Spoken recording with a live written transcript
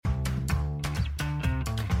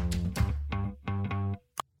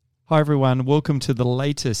Hi everyone, welcome to the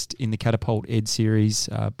latest in the Catapult Ed series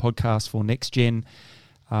podcast for Next Gen.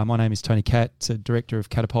 My name is Tony Catt, Director of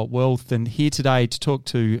Catapult Wealth, and here today to talk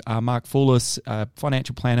to Mark Foulis,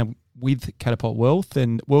 Financial Planner with Catapult Wealth.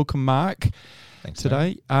 And welcome, Mark. Thanks,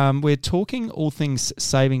 today. We're talking all things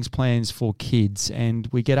savings plans for kids, and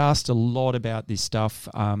we get asked a lot about this stuff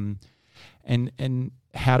and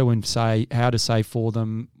how to save for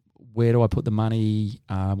them. Where do I put the money?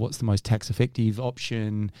 What's the most tax effective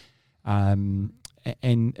option? And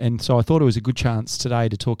so I thought it was a good chance today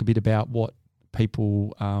to talk a bit about what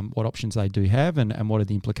people, what options they do have, and what are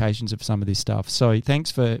the implications of some of this stuff. So thanks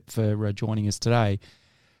for joining us today.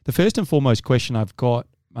 The first and foremost question I've got,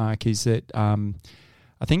 Mark, is that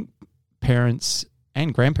I think parents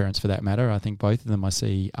and grandparents, for that matter, I think both of them I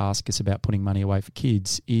see ask us about putting money away for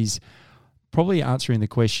kids, is probably answering the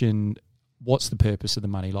question, what's the purpose of the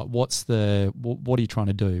money? Like, what are you trying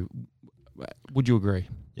to do? Would you agree?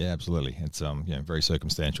 Yeah, absolutely. It's very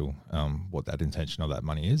circumstantial what that intention of that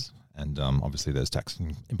money is, and obviously there's tax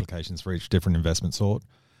implications for each different investment sort.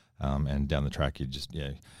 And down the track, you just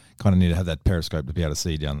kind of need to have that periscope to be able to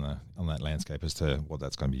see on that landscape as to what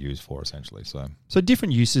that's going to be used for, essentially. So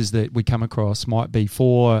different uses that we come across might be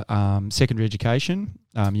for secondary education.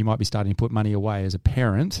 You might be starting to put money away as a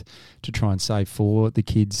parent to try and save for the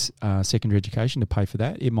kids' secondary education to pay for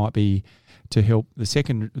that. It might be to help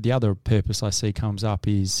the other purpose I see comes up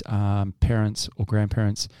is parents or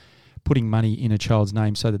grandparents putting money in a child's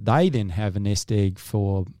name so that they then have a nest egg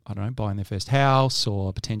for, I don't know, buying their first house,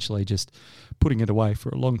 or potentially just putting it away for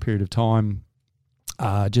a long period of time,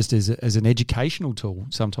 just as an educational tool.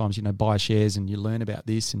 Sometimes, buy shares and you learn about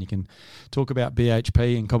this, and you can talk about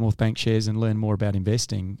BHP and Commonwealth Bank shares and learn more about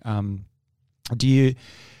investing.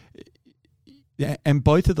 And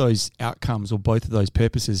both of those outcomes or both of those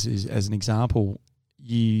purposes is, as an example,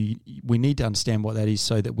 we need to understand what that is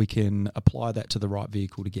so that we can apply that to the right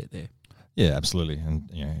vehicle to get there. Yeah, absolutely.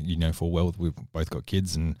 And full well we've both got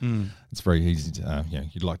kids, and it's very easy to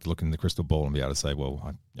you'd like to look in the crystal ball and be able to say, well,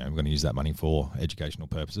 I'm going to use that money for educational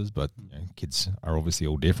purposes, but kids are obviously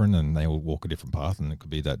all different and they all walk a different path, and it could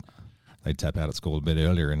be that they tap out at school a bit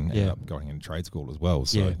earlier and end up going into trade school as well.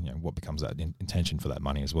 So what becomes that intention for that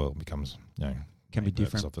money as well becomes can be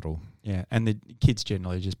different of it all. Yeah, and the kids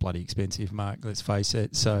generally are just bloody expensive, Mark, let's face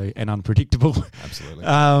it, and unpredictable. Absolutely.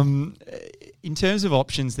 In terms of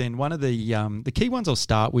options then, one of the key ones I'll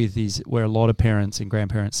start with is where a lot of parents and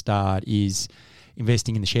grandparents start is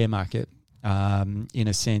investing in the share market, in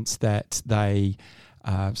a sense that they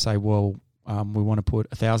say, well, we want to put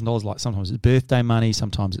 $1,000, like sometimes it's birthday money,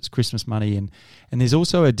 sometimes it's Christmas money, and there's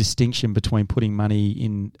also a distinction between putting money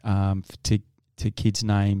in to kids'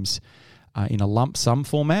 names in a lump sum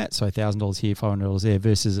format, so $1,000 here, $500 there,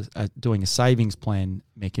 versus doing a savings plan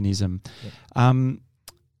mechanism. Yep.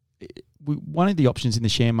 One of the options in the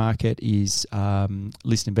share market is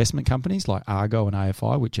listed investment companies like Argo and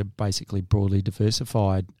AFI, which are basically broadly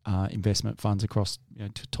diversified investment funds across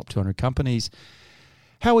top 200 companies.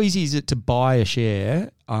 How easy is it to buy a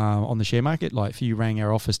share on the share market? Like if you rang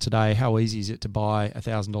our office today, how easy is it to buy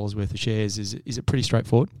 $1,000 worth of shares? Is it pretty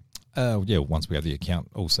straightforward? Once we have the account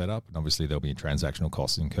all set up, and obviously there'll be transactional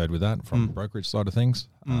costs incurred with that from the brokerage side of things.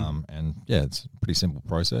 It's a pretty simple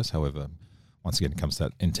process. However, once again, it comes to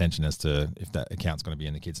that intention as to if that account's going to be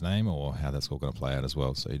in the kid's name or how that's all going to play out as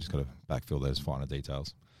well. So you just got to backfill those finer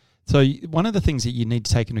details. So one of the things that you need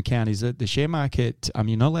to take into account is that the share market,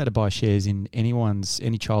 you're not allowed to buy shares in any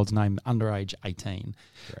child's name under age 18.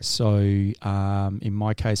 Correct. So in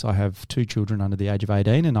my case, I have 2 children under the age of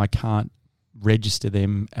 18, and I can't register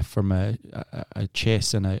them from a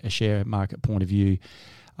CHESS and a share market point of view.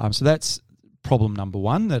 So that's problem number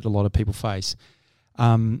one that a lot of people face.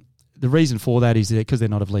 The reason for that is that because they're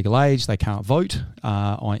not of legal age, they can't vote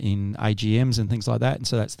in AGMs and things like that, and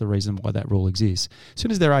so that's the reason why that rule exists. As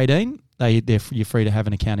soon as they're 18, you're free to have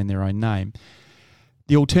an account in their own name.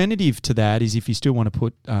 The alternative to that is if you still want to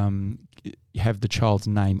put have the child's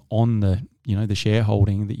name on the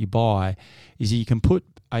shareholding that you buy, is you can put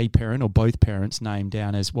a parent or both parents' name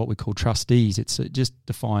down as what we call trustees. It's just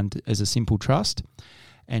defined as a simple trust,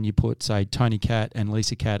 and you put, say, Tony Catt and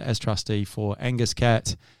Lisa Catt as trustee for Angus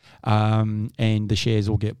Catt, and the shares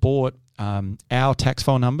all get bought. Our tax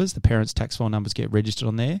file numbers, the parents' tax file numbers, get registered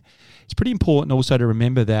on there. It's pretty important also to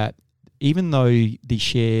remember that even though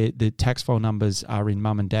the tax file numbers are in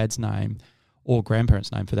mum and dad's name, or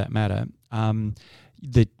grandparents' name for that matter,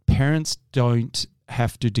 the parents don't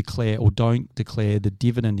have to declare or don't declare the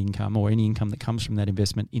dividend income or any income that comes from that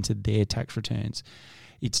investment into their tax returns.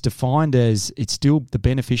 It's defined as it's still the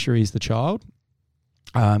beneficiary is the child.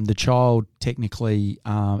 The child technically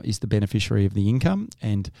is the beneficiary of the income,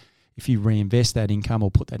 and if you reinvest that income or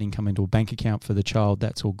put that income into a bank account for the child,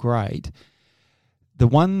 that's all great. The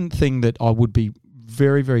one thing that I would be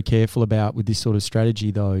very, very careful about with this sort of strategy,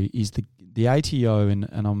 though, is the ATO, and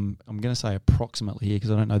I'm going to say approximately here because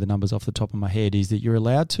I don't know the numbers off the top of my head, is that you're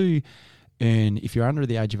allowed to earn, if you're under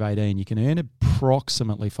the age of 18, you can earn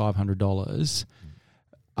approximately $500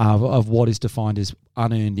 of what is defined as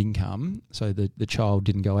unearned income. So the child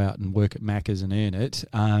didn't go out and work at Macca's and earn it.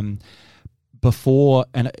 Before,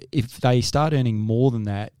 and if they start earning more than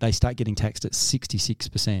that, they start getting taxed at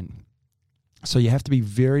 66%. So you have to be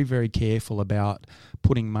very, very careful about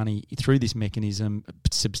putting money through this mechanism,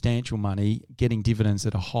 substantial money, getting dividends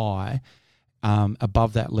that are high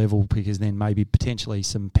above that level, because then maybe potentially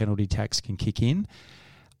some penalty tax can kick in.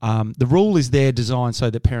 The rule is there designed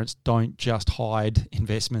so that parents don't just hide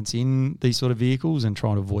investments in these sort of vehicles and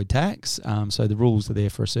try to avoid tax. So the rules are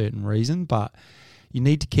there for a certain reason, but you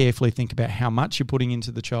need to carefully think about how much you're putting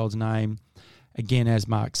into the child's name. Again, as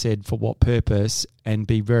Mark said, for what purpose, and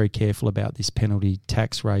be very careful about this penalty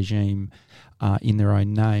tax regime in their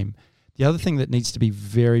own name. The other thing that needs to be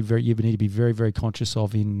you need to be very, very conscious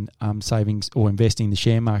of in savings or investing in the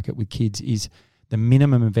share market with kids is the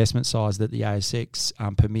minimum investment size that the ASX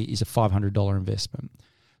permit is a $500 investment.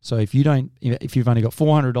 So if you've only got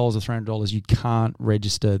 $400 or $300, you can't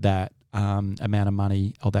register that amount of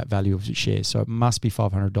money or that value of your shares. So it must be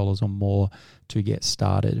 $500 or more to get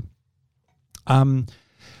started.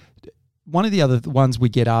 One of the other ones we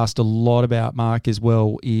get asked a lot about, Mark, as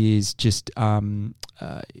well, is just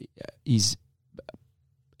is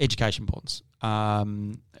education bonds.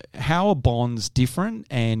 How are bonds different,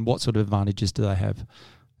 and what sort of advantages do they have?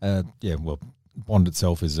 Bond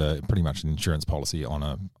itself is pretty much an insurance policy on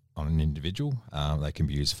an individual. They can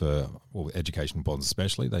be used for education bonds,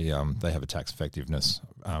 especially. They have a tax effectiveness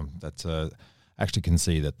that actually can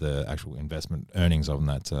see that the actual investment earnings on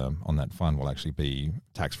that fund will actually be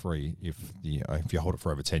tax free if you hold it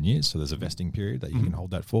for over 10 years. So there's a vesting period that you can hold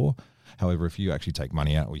that for. However, if you actually take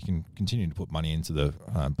money out, or you can continue to put money into the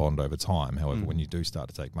bond over time. However, when you do start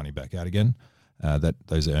to take money back out again, that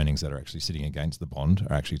those earnings that are actually sitting against the bond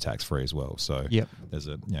are actually tax free as well. So there's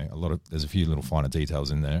a few little finer details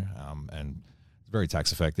in there, and very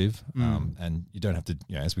tax effective, and you don't have to,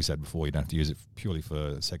 as we said before, you don't have to use it purely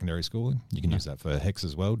for secondary schooling. You can use that for HECS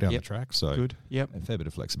as well down the track. So good. A fair bit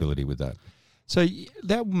of flexibility with that. So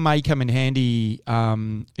that may come in handy,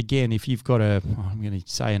 again, if you've got I'm going to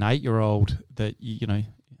say an 8-year-old that,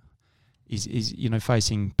 is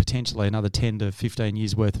facing potentially another 10 to 15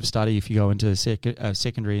 years worth of study if you go into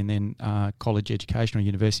secondary and then college education or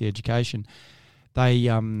university education. They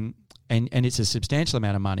and it's a substantial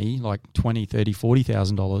amount of money, like $20,000,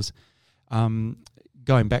 $30,000, $40,000.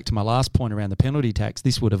 Going back to my last point around the penalty tax,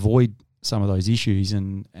 this would avoid some of those issues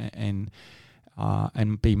and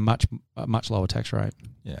be much lower tax rate.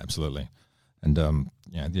 Yeah, absolutely. And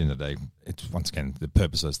at the end of the day, it's once again the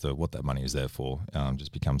purpose as to what that money is there for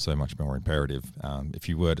just becomes so much more imperative. If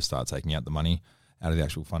you were to start taking out the money out of the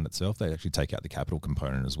actual fund itself, they actually take out the capital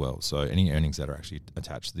component as well. So any earnings that are actually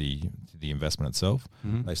attached to the investment itself,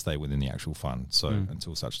 they stay within the actual fund. So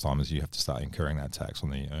until such time as you have to start incurring that tax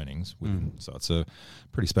on the earnings. So it's a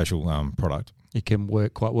pretty special product. It can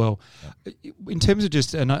work quite well. Yeah. In terms of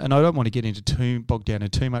just, and I don't want to get into bogged down in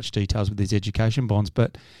too much details with these education bonds,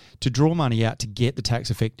 but to draw money out to get the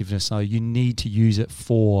tax effectiveness, so you need to use it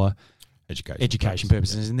for education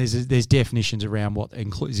purposes. And there's definitions around what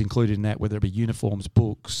is included in that, whether it be uniforms,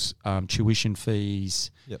 books, tuition fees.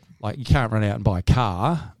 Yep. Like you can't run out and buy a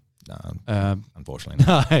car. No, unfortunately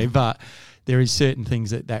not. No, but there is certain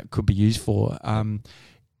things that could be used for.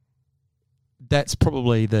 That's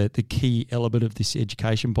probably the key element of this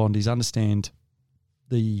education bond is understand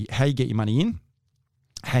how you get your money in,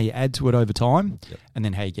 how you add to it over time, and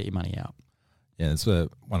then how you get your money out. Yeah, it's one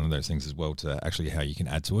of those things as well to actually how you can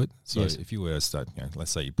add to it. So if you were to start, let's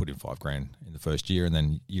say you put in $5,000 in the first year, and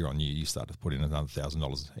then year on year you start to put in another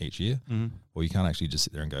 $1,000 each year. Well, you can't actually just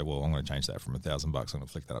sit there and go, well, I'm going to change that from $1,000. I'm going to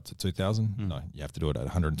flick that up to $2,000. No, you have to do it at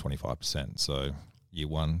 125%. So year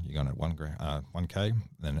one, you're going at $1,000.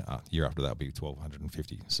 Then the year after that will be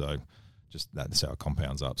 $1,250. So just that's how it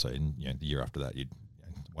compounds up. So in the year after that, you'd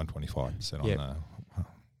 125% on.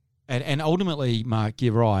 And ultimately, Mark,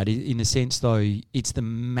 you're right. In a sense, though, it's the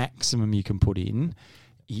maximum you can put in.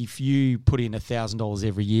 If you put in $1,000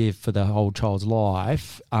 every year for the whole child's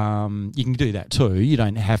life, you can do that too. You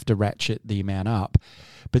don't have to ratchet the amount up.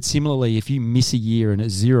 But similarly, if you miss a year and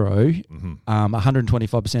it's zero,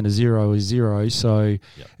 125% of zero is zero. So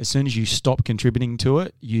as soon as you stop contributing to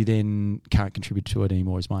it, you then can't contribute to it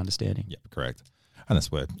anymore, is my understanding. Yeah, correct. And that's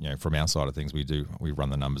where, from our side of things, we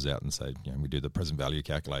run the numbers out and say, we do the present value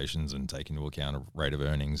calculations and take into account a rate of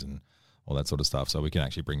earnings and all that sort of stuff. So we can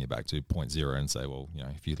actually bring you back to 0.0 and say, well,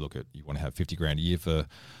 if you look at, you want to have 50 grand a year for,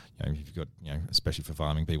 if you've got, especially for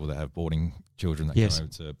farming people that have boarding children that go over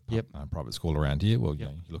to private school around here, well,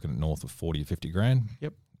 you're looking at north of 40 or 50 grand.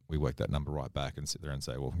 Yep. We work that number right back and sit there and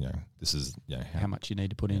say, well, this is how much you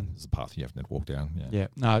need to put in. This is the path you have to walk down. Yeah,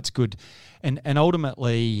 no, it's good, and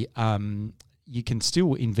ultimately, you can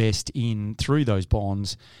still invest in through those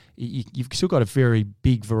bonds. You've still got a very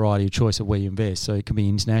big variety of choice of where you invest. So it can be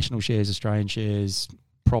international shares, Australian shares,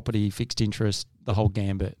 property, fixed interest, the whole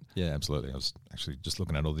gambit. Yeah, absolutely. I was actually just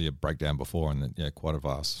looking at all the breakdown before, and quite a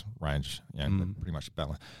vast range. Pretty much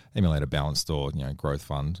emulate a balanced or growth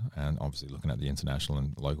fund, and obviously looking at the international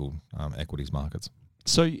and local equities markets.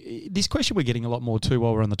 So this question we're getting a lot more too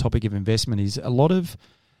while we're on the topic of investment is a lot of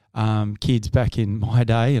kids back in my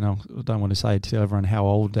day, and I don't want to say to everyone how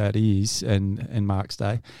old that is, and Mark's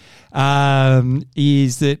day,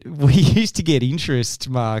 is that we used to get interest,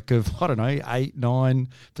 Mark, of,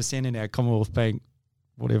 8-9% in our Commonwealth Bank,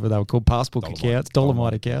 whatever they were called, passbook accounts,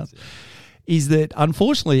 Dolomite accounts. Is that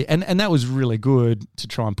unfortunately, and that was really good to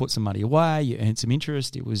try and put some money away, you earned some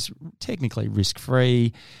interest, it was technically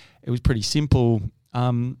risk-free, it was pretty simple.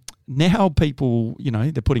 Now people,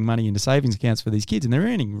 they're putting money into savings accounts for these kids and they're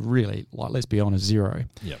earning really, let's be honest, zero.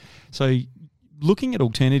 Yep. So looking at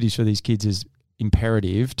alternatives for these kids is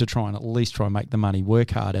imperative to try and at least try and make the money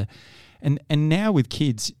work harder. And now with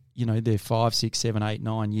kids, they're 5, 6, 7, 8,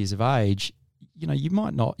 9 years of age, you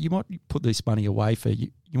might put this money away for, you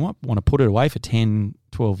might want to put it away for 10,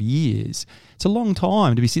 12 years. It's a long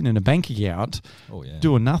time to be sitting in a bank account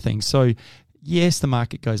doing nothing. So yes, the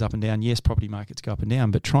market goes up and down. Yes, property markets go up and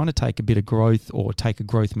down. But trying to take a bit of growth or take a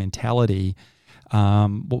growth mentality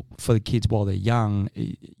for the kids while they're young,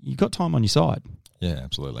 you've got time on your side. Yeah,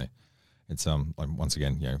 absolutely. It's once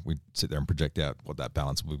again, we sit there and project out what that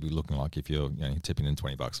balance would be looking like if you're tipping in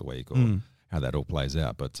 $20 a week or how that all plays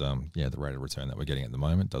out. But the rate of return that we're getting at the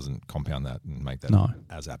moment doesn't compound that and make that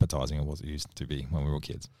as appetizing as it used to be when we were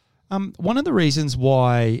kids. One of the reasons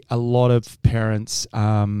why a lot of parents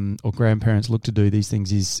or grandparents look to do these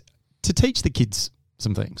things is to teach the kids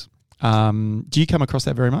some things. Do you come across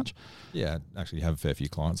that very much? Yeah, actually have a fair few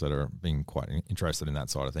clients that are being quite interested in that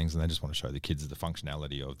side of things, and they just want to show the kids the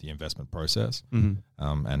functionality of the investment process.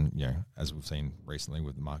 Mm-hmm. And as we've seen recently,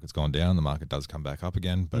 with the market's gone down, the market does come back up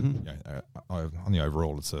again. But on the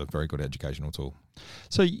overall, it's a very good educational tool.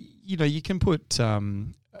 So you can put.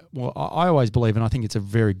 Well, I always believe, and I think it's a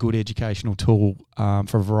very good educational tool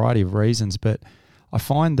for a variety of reasons, but I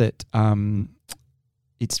find that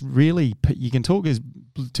it's really, you can talk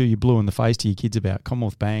to you blue in the face to your kids about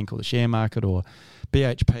Commonwealth Bank or the share market or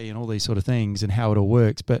BHP and all these sort of things and how it all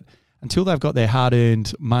works, but until they've got their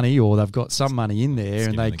hard-earned money or they've got some money in there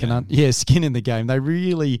and they can, skin in the game, they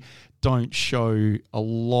really don't show a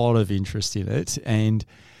lot of interest in it.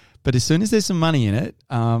 But as soon as there's some money in it,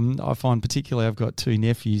 I find particularly I've got 2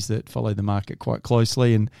 nephews that follow the market quite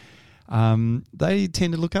closely, and they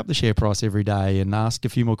tend to look up the share price every day and ask a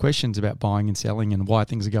few more questions about buying and selling and why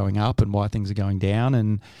things are going up and why things are going down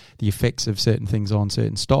and the effects of certain things on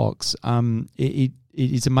certain stocks.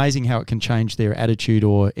 It's amazing how it can change their attitude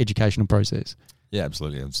or educational process. Yeah,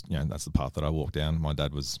 absolutely. It's, that's the path that I walked down. My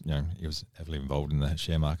dad was, he was heavily involved in the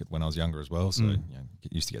share market when I was younger as well. So,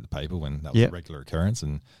 used to get the paper when that was a regular occurrence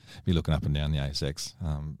and be looking up and down the ASX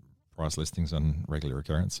price listings on regular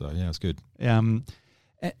occurrence. So, yeah, it's good.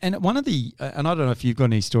 And one of the, and I don't know if you've got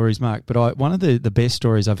any stories, Mark, but one of the best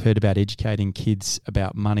stories I've heard about educating kids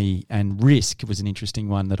about money and risk was an interesting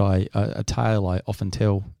one that a tale I often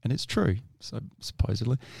tell, and it's true, so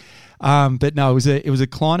supposedly. But no, it was a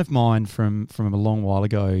client of mine from a long while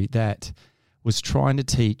ago that was trying to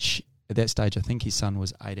teach, at that stage, I think his son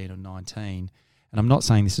was 18 or 19, and I'm not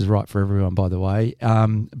saying this is right for everyone, by the way,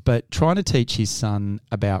 but trying to teach his son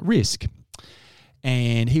about risk.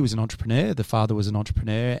 And he was an entrepreneur, the father was an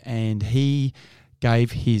entrepreneur, and he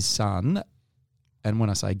gave his son, and when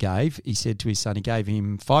I say gave, he said to his son, he gave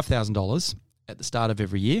him $5,000 at the start of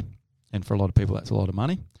every year, and for a lot of people that's a lot of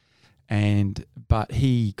money, but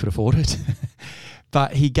he could afford it.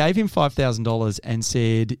 But he gave him $5,000 and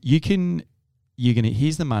said,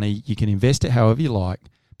 here's the money, you can invest it however you like,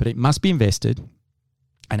 but it must be invested,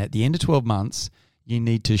 and at the end of 12 months, you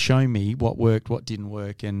need to show me what worked, what didn't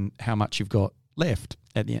work, and how much you've got left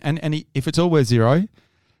at the end. And if it's all worth zero,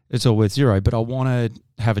 it's all worth zero. But I want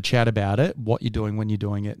to have a chat about it, what you're doing, when you're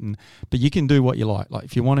doing it. But you can do what you like. Like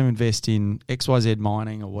if you want to invest in XYZ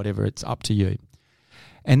mining or whatever, it's up to you.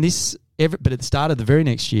 And this but at the start of the very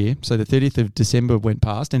next year, so the 30th of December went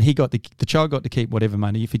past, and the child got to keep whatever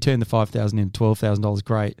money. If he turned the $5,000 into $12,000,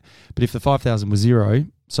 great. But if the $5,000 was zero,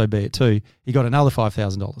 so be it too. He got another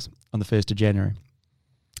 $5,000 on the 1st of January,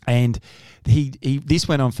 and this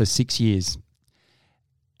went on for 6 years,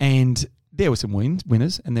 and there were some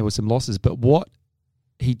winners and there were some losses. But what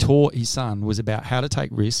he taught his son was about how to take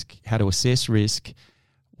risk, how to assess risk,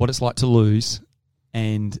 what it's like to lose,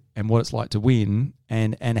 and what it's like to win,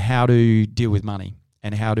 and how to deal with money,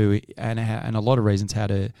 and and a lot of reasons how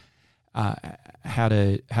to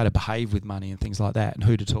behave with money and things like that, and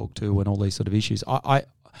who to talk to and all these sort of issues. I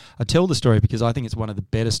tell the story because I think it's one of the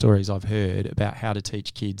better stories I've heard about how to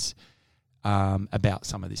teach kids about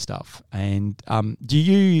some of this stuff. And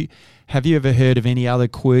have you ever heard of any other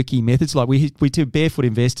quirky methods? Like we do Barefoot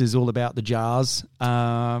Investors, all about the jars.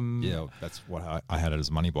 Yeah, that's what I had it as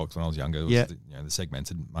a money box when I was younger. It was the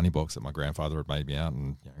segmented money box that my grandfather had made me out,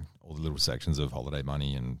 and all the little sections of holiday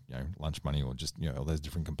money and lunch money, or just all those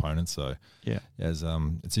different components. So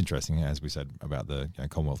it's interesting, as we said, about the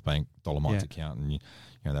Commonwealth Bank Dolomites account, and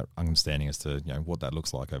that understanding as to what that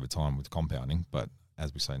looks like over time with compounding. But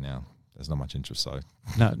as we say now, there's not much interest, so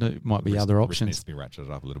no, it might be other options. Risk needs to be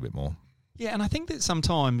ratcheted up a little bit more. Yeah, and I think that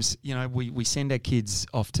sometimes we send our kids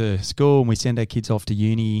off to school and we send our kids off to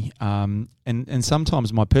uni, and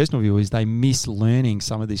sometimes my personal view is they miss learning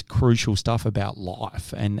some of this crucial stuff about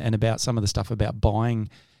life and about some of the stuff about buying,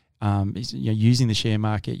 using the share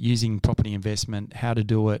market, using property investment, how to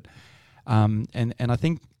do it, and I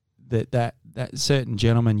think that certain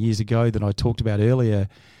gentleman years ago that I talked about earlier,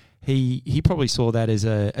 he probably saw that as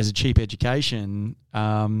a cheap education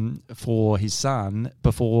for his son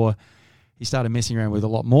before he started messing around with a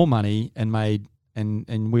lot more money and made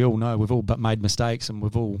and we all know we've all made mistakes and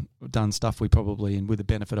we've all done stuff we probably, and with the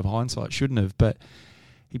benefit of hindsight, shouldn't have. But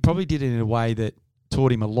he probably did it in a way that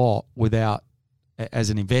taught him a lot without as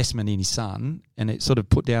an investment in his son, and it sort of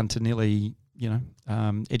put down to nearly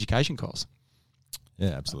education costs. Yeah,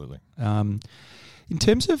 absolutely. In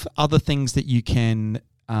terms of other things that you can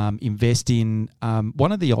invest in,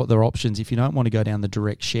 one of the other options, if you don't want to go down the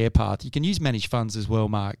direct share path, you can use managed funds as well,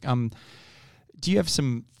 Mark. Do you have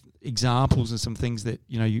some examples and some things that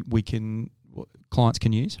clients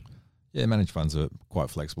can use? Yeah, managed funds are quite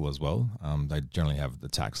flexible as well. They generally have the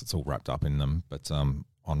tax that's all wrapped up in them, but from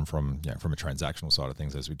a transactional side of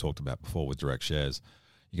things, as we talked about before with direct shares,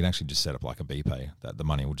 you can actually just set up like a BPay that the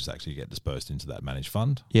money will just actually get dispersed into that managed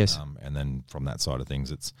fund. Yes. And then from that side of things,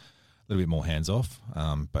 it's a little bit more hands off,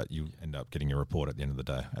 but you end up getting a report at the end of the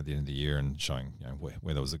day, at the end of the year, and showing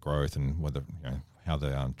where there was a growth and whether how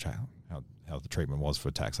the treatment was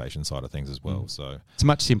for taxation side of things as well. So it's a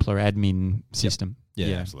much simpler admin system. Yep.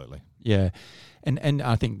 Yeah, absolutely. Yeah, and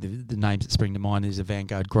I think the names that spring to mind is a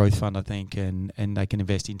Vanguard Growth Fund, I think, and they can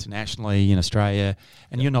invest internationally in Australia,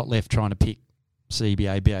 and you're not left trying to pick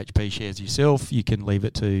CBA, BHP shares yourself. You can leave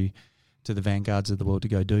it to the Vanguards of the world to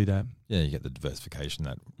go do that. Yeah, you get the diversification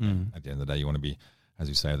that at the end of the day you want to be, as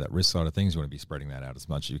you say, that risk side of things, you want to be spreading that out as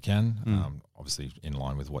much as you can, obviously in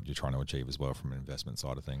line with what you're trying to achieve as well from an investment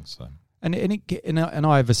side of things. So. And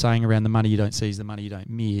I have a saying around the money you don't see is the money you don't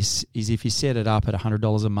miss, is if you set it up at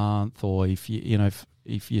 $100 a month, or if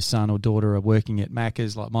if your son or daughter are working at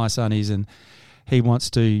Macca's like my son is, and he's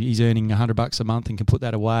earning $100 a month and can put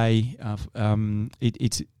that away, and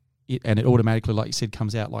it automatically, like you said,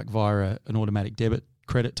 comes out like via an automatic debit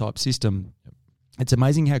credit type system. Yep. It's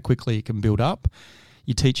amazing how quickly it can build up.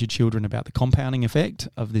 You teach your children about the compounding effect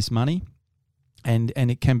of this money, and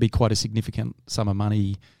it can be quite a significant sum of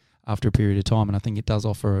money after a period of time. And I think it does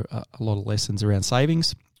offer a lot of lessons around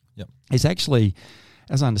savings. Yep. It's actually,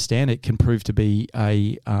 as I understand it, can prove to be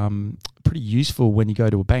a pretty useful when you go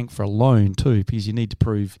to a bank for a loan too, because you need to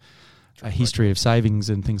prove a history of savings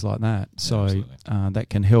and things like that. So that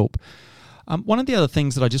can help. One of the other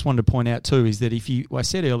things that I just wanted to point out too is that I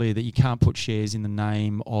said earlier that you can't put shares in the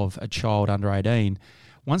name of a child under 18.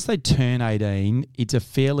 Once they turn 18, it's a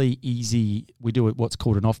fairly easy, we do what's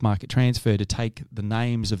called an off-market transfer, to take the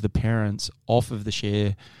names of the parents off of the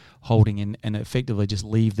share holding and effectively just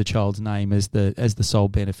leave the child's name as the sole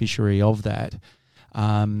beneficiary of that.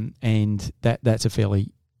 And that's a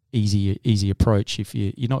fairly easy approach. If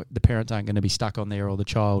you're not, the parents aren't going to be stuck on there, or the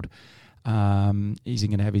child isn't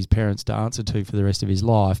going to have his parents to answer to for the rest of his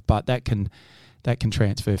life. But that can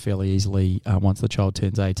transfer fairly easily once the child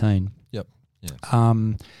turns 18. Yep. Yes.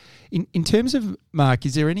 In terms of, Mark,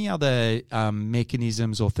 is there any other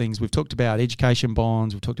mechanisms or things? We've talked about education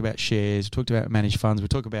bonds, we've talked about shares, we've talked about managed funds, we've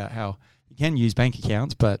talked about how you can use bank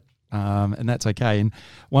accounts, but and that's okay. And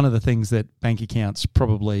one of the things that bank accounts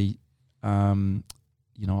probably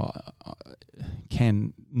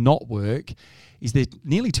can not work is they're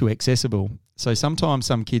nearly too accessible. So sometimes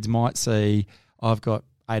some kids might see, I've got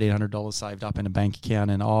 $1,800 saved up in a bank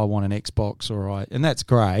account and I want an Xbox, and that's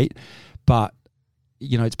great, but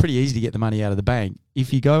it's pretty easy to get the money out of the bank.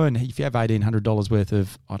 If you go and if you have $1,800 worth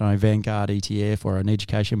of, Vanguard ETF or an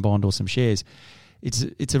education bond or some shares,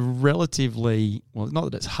 it's a relatively, well, not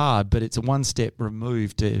that it's hard, but it's a one step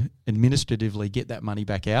removed to administratively get that money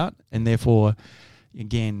back out, and therefore,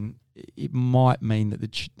 again, it might mean that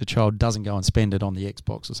the child doesn't go and spend it on the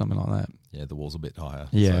Xbox or something like that. Yeah, the wall's a bit higher.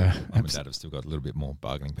 Yeah. So Mum and Dad have still got a little bit more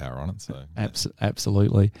bargaining power on it. So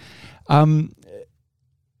Absolutely. And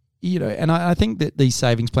I think that these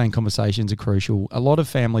savings plan conversations are crucial. A lot of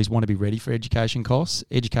families want to be ready for education costs.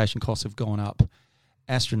 Education costs have gone up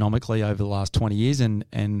astronomically over the last 20 years, and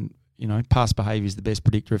past behaviour is the best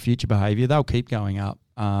predictor of future behaviour. They'll keep going up,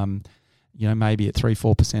 maybe at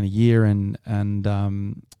 3-4% a year, and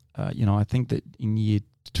I think that in year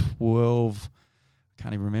 12, I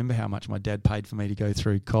can't even remember how much my dad paid for me to go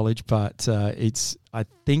through college, but I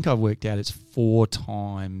think I've worked out it's 4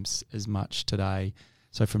 times as much today.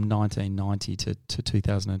 So from 1990 to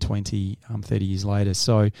 2020, 30 years later.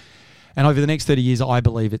 So, and over the next 30 years, I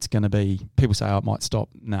believe it's going to be, people say, it might stop.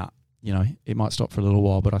 Nah, it might stop for a little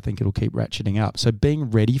while, but I think it'll keep ratcheting up. So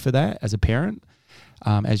being ready for that as a parent,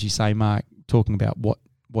 as you say, Mark, talking about what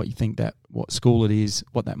you think what school it is,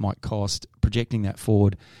 what that might cost, projecting that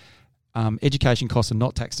forward. Education costs are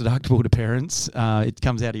not tax deductible to parents. It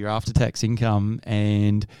comes out of your after-tax income,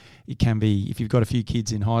 and it can be, if you've got a few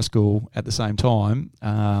kids in high school at the same time,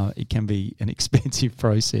 it can be an expensive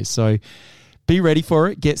process. So be ready for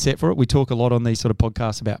it, get set for it. We talk a lot on these sort of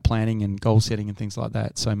podcasts about planning and goal setting and things like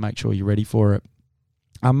that, so make sure you're ready for it.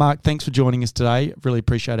 Mark, thanks for joining us today. Really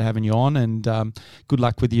appreciate having you on, and good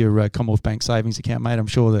luck with your Commonwealth Bank savings account, mate. I'm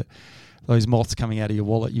sure that those moths coming out of your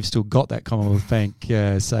wallet, you've still got that Commonwealth Bank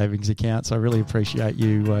savings account. So I really appreciate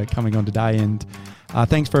you coming on today, and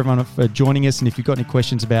thanks for everyone for joining us. And if you've got any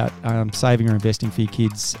questions about saving or investing for your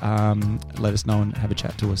kids, let us know and have a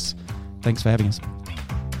chat to us. Thanks for having us.